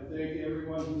 I'd like to thank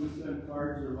everyone who sent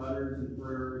cards or letters and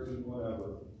prayers and whatever.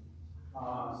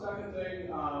 Second thing,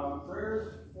 prayers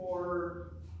for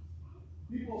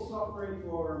people suffering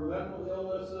for mental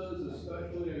illnesses,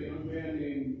 especially a young man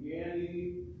named Andy.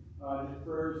 Just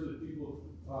prayers that people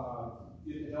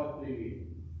get the help they need.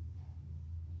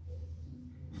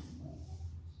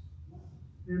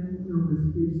 Mental illness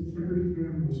is every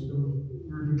family, so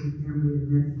not every family is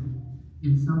medicine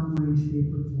in some way,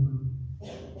 shape, or form.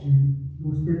 And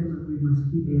most definitely we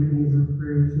must keep Andy in our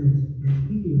prayers as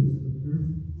he deals with this,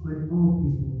 like all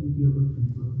people who deal with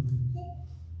mental illness.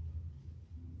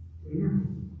 Yeah.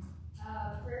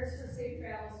 Prayers for safe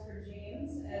travels for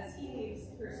James as he leaves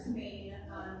for Spain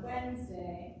on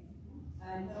Wednesday.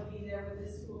 And he'll be there with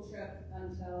his school trip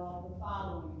until the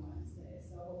following Wednesday.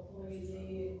 So hopefully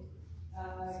they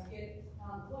get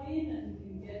on a plane and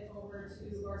can get over to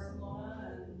Barcelona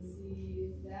and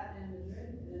see that in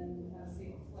Madrid and have a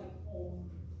safe flight home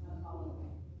on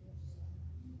Halloween.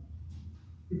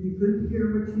 If you couldn't hear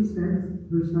what she said,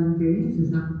 her son James is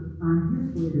on his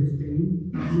way to Spain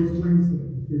this Wednesday,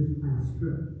 his last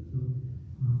trip. So,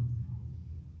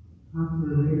 talk to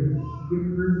her later. Give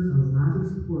her a lot of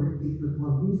support because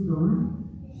while he's gone,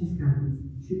 she's going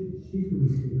to be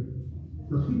scared.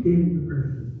 So keep dating the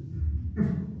person.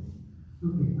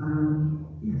 Okay,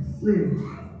 yes, Liz.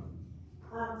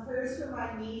 Prayers for my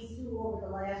niece who over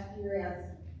the last year has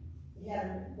had a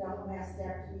double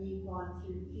mastectomy, gone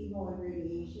through chemo and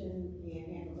radiation, and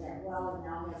handled that well, and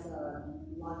now has a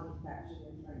lung infection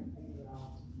and trying to figure it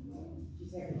out.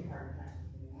 She's having a hard time.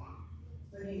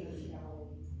 Her name is Kelly.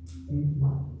 Thank you.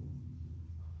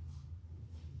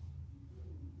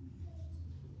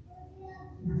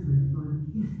 Yes, that's fine.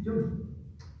 Yes, Joyce.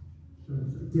 So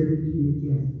get it to you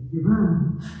again. Yvonne.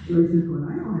 Joyce is going, I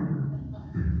don't have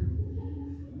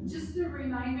time. Just a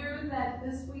reminder that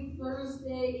this week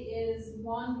Thursday is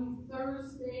Maundy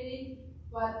Thursday,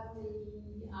 but the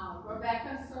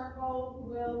Rebecca Circle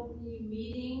will be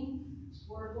meeting.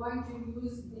 We're going to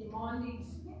use the Maundy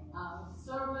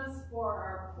service for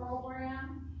our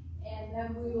program, and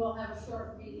then we will have a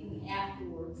short meeting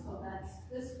afterwards. So that's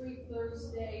this week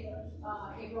Thursday,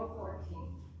 April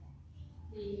 14th.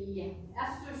 The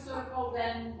Esther Circle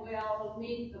then will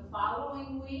meet the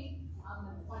following week on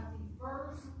the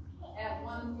 21st at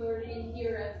 1:30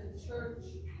 here at the church.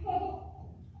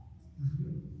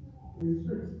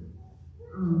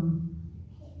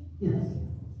 Yes.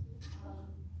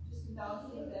 Just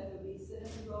announcing that there will be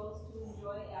cinnamon rolls to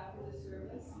enjoy after the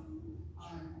service.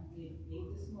 We ate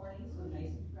this morning, so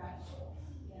nice and fresh.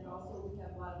 And also we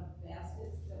have a lot of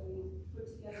baskets that we put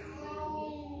together for the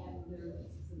week, and there's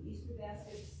some Easter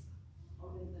baskets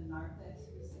out in the narthex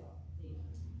for sale.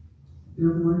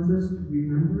 Bill wants us to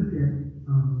remember that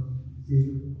the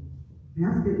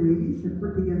basket ladies have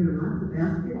put together lots of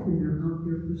baskets and they're out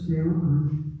there for sale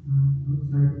on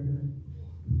outside of the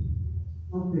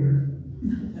up there.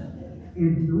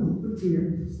 And don't forget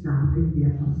to stop and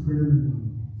get a cinnamon.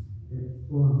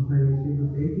 Well, they were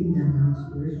baking them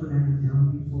downstairs when I was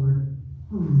down before.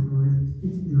 Oh my Lord,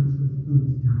 it's not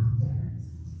good down there.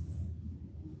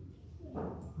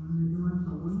 I know I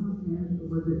saw one of those hands, but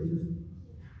was it just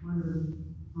one of them?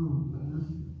 Oh,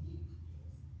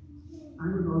 I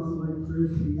would also like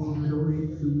first to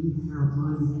donate to we have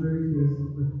Monday, Thursdays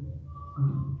with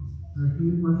our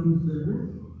hand washing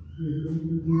service. We're going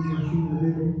to hand washing the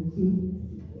ribbon feet.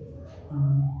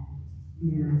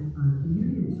 And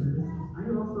communion service. I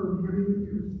also am having a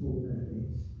church bowl that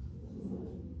day,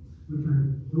 which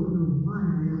I don't know why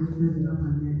I ever set it up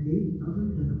on that date,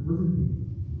 other than it wasn't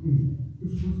me.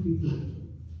 It's supposed to be good.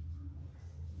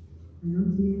 I don't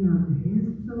see any of the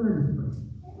hands, so let us pray.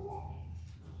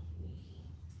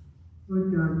 Lord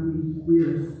God, we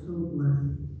are so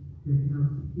blessed to have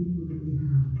the people that we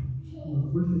have who are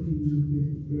worshiping you here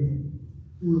today,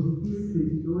 who are here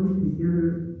to join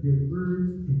together their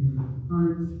words and their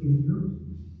hearts in your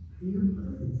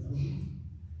presence.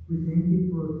 We thank you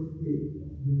for the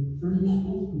Sunday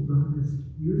school who brought us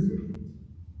music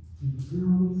and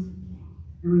bells.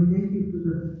 And we thank you for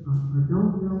the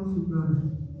adult bells who brought us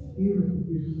beautiful,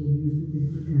 beautiful music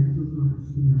and who brought us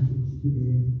the message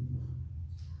today.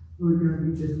 Lord God, we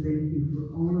just thank you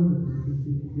for all of the blessings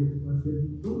that you give us.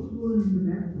 And those who are in the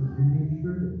background and make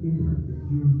sure that things like the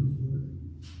cameras work.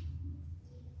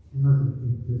 And other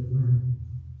things as well.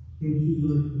 Thank you,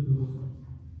 Lord, for those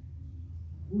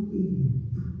working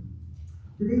hands.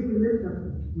 Today we lift up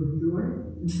with joy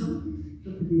and some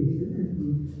trepidation as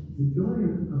the joy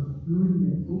of knowing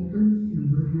that Open and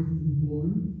Bert has been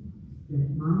born,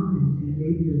 that Mom and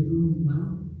baby are doing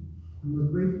well, and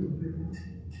we're grateful for that.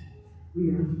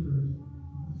 We ask for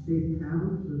safe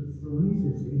travels for the Thronies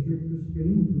as they head for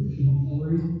Spain to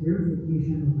enjoy their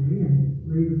vacation away, and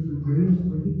later for James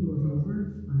when he goes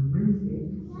over on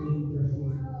Wednesday, maybe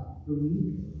for the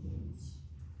week.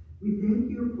 We thank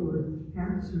you for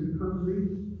Pat's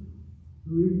recovery.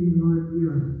 Believe me, Lord,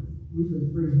 we've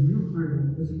been praying real hard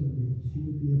on this one that she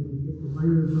would be able to get the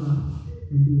virus off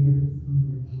and be able to come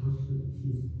back to us so that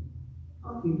she's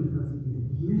talking with us again.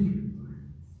 Yes,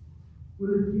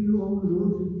 Lord, you all of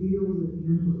those who deal with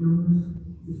mental illness,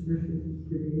 especially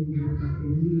today, and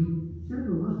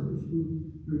several others who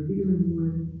are dealing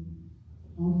with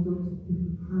all sorts of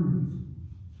different kinds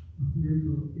of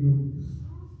mental illness.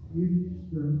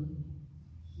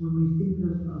 When we think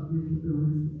of mental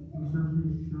illness, we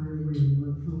sometimes shy away.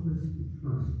 Lord, help us to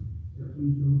trust that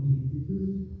we don't need to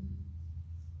do.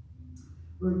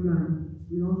 Lord God,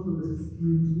 we also lift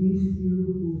Lynn's niece to you,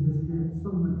 who has had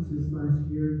so much this last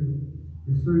year,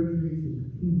 the surgeries and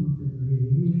the chemos and the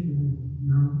radiation, and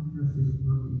now has this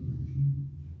lung infection.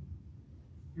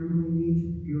 Emily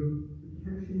needs your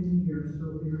protection and care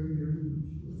so very, very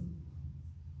much, Lord.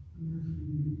 We ask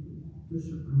you to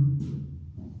surround her.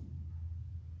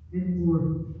 And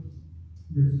for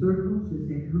the circles as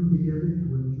they come together to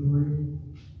enjoy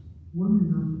one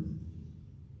another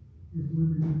as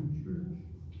women in the church,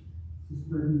 to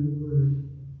study the Word,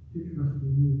 to trust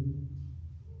in you.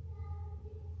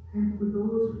 And for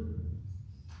those,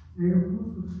 I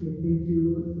also say thank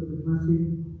you, Lord, for the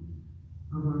blessing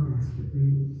of our basket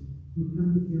ladies who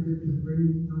come together to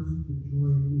bring us the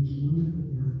joy of these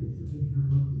wonderful baskets that we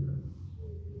have up here.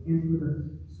 And for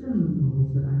the cinnamon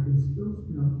rolls that I can still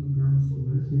smell from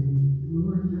downstairs. And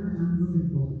Lord God, I'm looking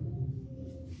forward to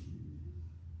it.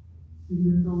 We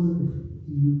lift all of this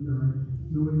to you, God,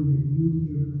 knowing that you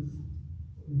hear us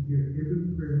and hear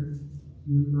every prayer.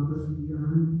 You love us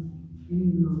beyond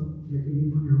any love that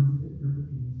anyone else could ever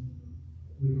be.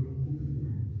 We thank you for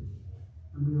that.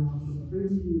 And we also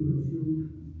praise you as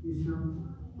you yourself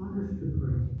want us to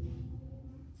pray.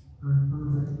 Our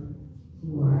Father,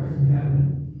 who art in heaven,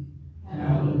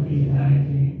 hallowed be thy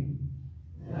name.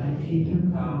 Thy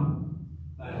kingdom come,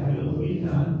 thy will be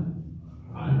done,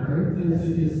 on earth as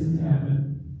it is in heaven.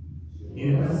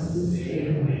 Give us this day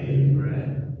our daily bread,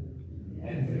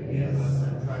 and forgive us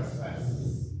our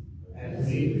trespasses, as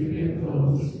we forgive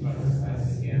those who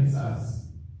trespass against us.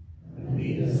 And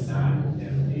lead us not into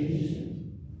temptation,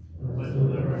 but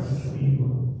deliver us from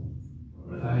evil.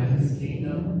 For thine is the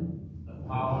kingdom, the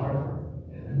power,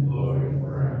 and the glory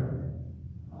forever.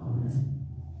 Amen.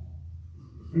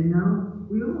 And now,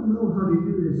 we all know how to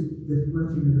do this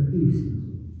blessing of the peace.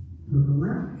 To the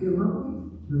left, you love them.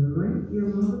 To the right, you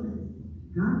love them.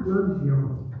 God loves you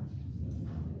all.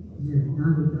 Yes,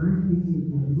 not a darn thing you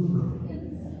can do about it.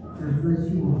 God bless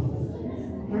you all.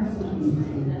 That's the peace.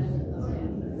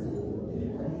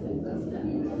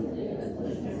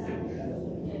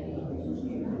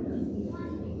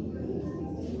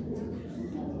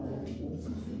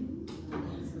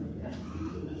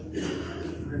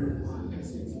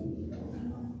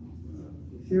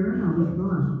 Sharon, I was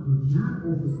wrong. We're not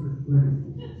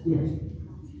over-persuaded. Yes.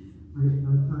 I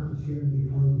talked to Sharon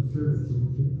before the service, and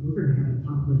I said, we're going to have a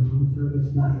pop-up home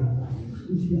service today.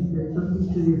 And she said something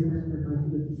to the effect that I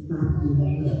could stop you.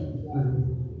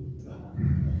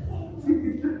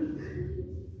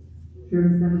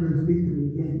 Sharon's never going to speak to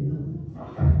me again, you know.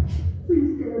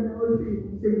 Please stand now with me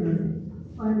and sing our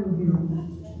final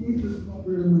hymn. Jesus,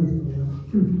 where am I still?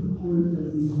 Words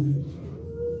that we need.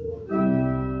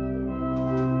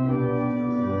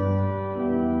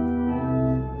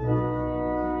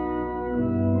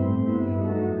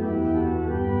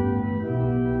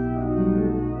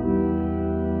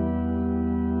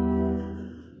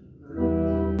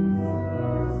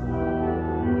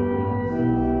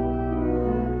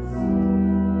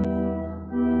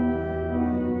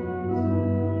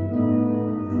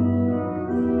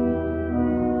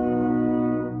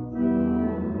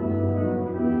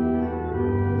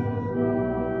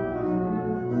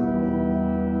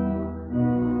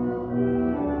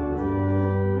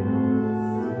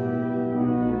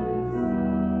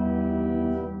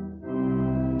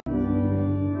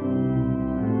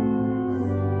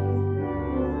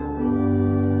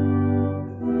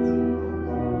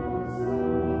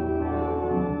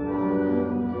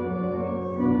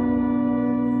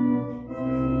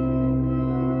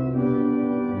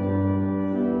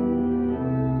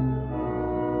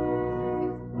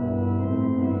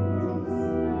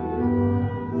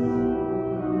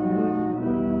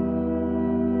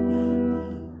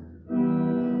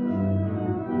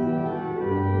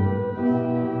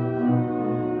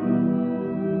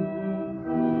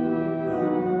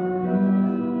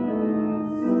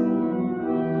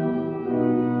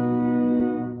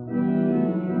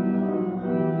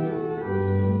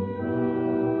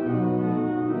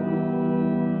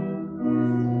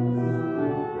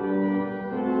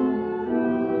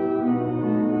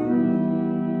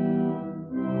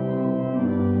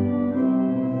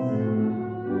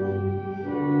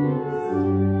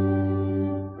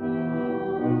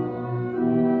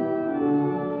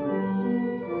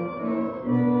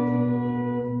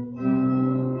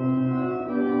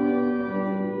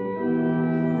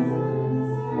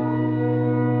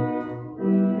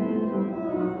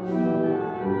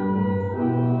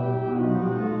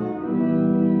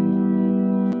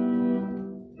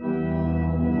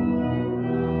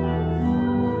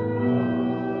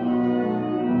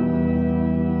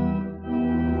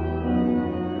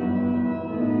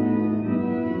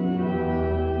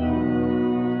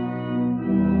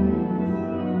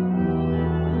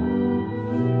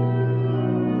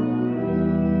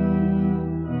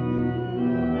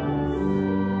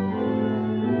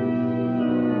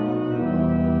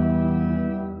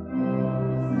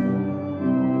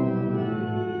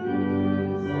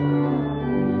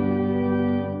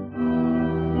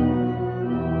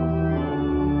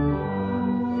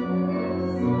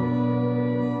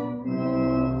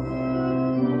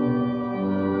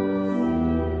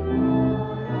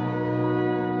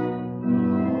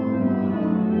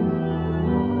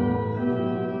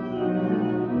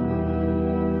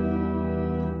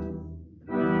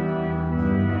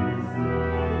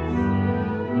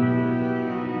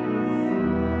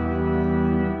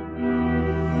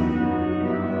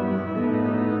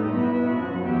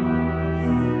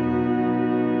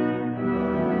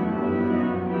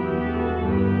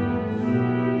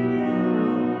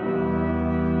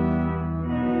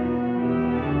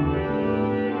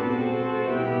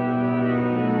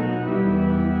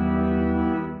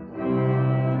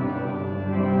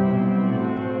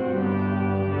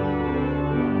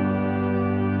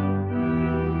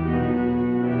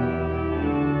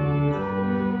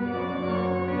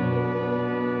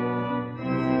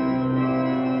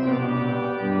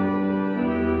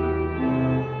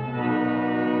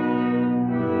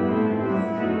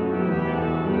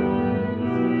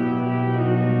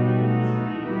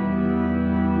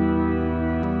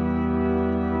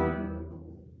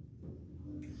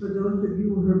 For those of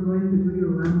you who are going to be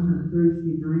around on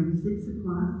Thursday night, 6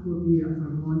 o'clock will be our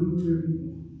Monday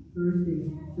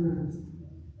Thursday service.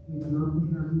 We'd love to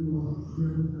have you all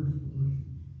here with us to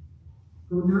worship.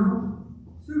 So now,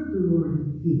 serve the Lord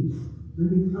in peace,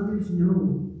 letting others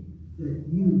know that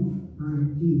you are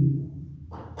indeed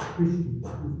Christians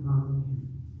who follow Him.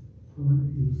 Go in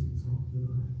peace and serve the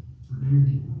Lord.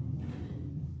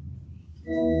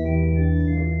 Amen.